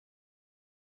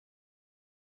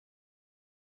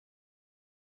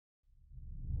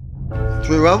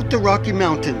Throughout the Rocky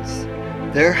Mountains,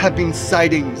 there have been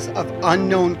sightings of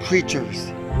unknown creatures.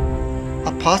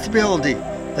 A possibility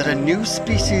that a new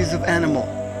species of animal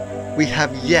we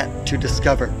have yet to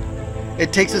discover.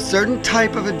 It takes a certain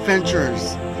type of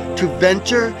adventurers to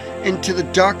venture into the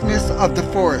darkness of the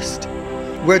forest,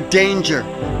 where danger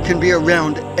can be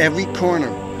around every corner,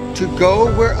 to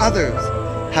go where others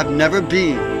have never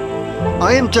been.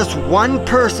 I am just one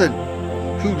person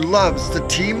who loves to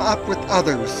team up with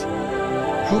others,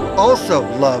 who also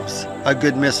loves a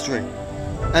good mystery.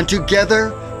 And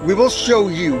together, we will show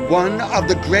you one of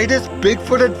the greatest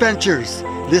Bigfoot adventures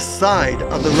this side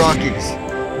of the Rockies.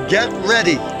 Get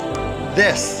ready.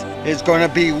 This is going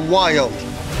to be wild.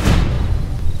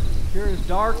 Here is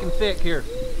dark and thick here.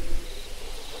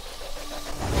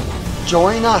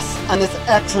 Join us on this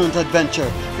excellent adventure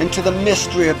into the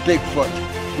mystery of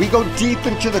Bigfoot. We go deep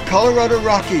into the Colorado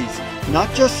Rockies,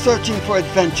 not just searching for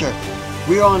adventure.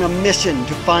 We are on a mission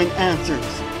to find answers.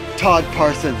 Todd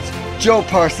Parsons, Joe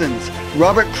Parsons,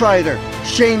 Robert Kreider,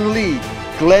 Shane Lee,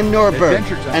 Glenn Norberg,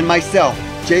 and myself,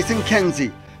 Jason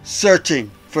Kenzie,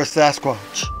 searching for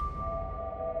Sasquatch.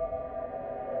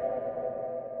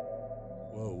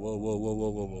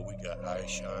 Whoa. We got high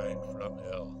shine from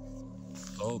hell.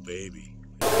 Oh, baby.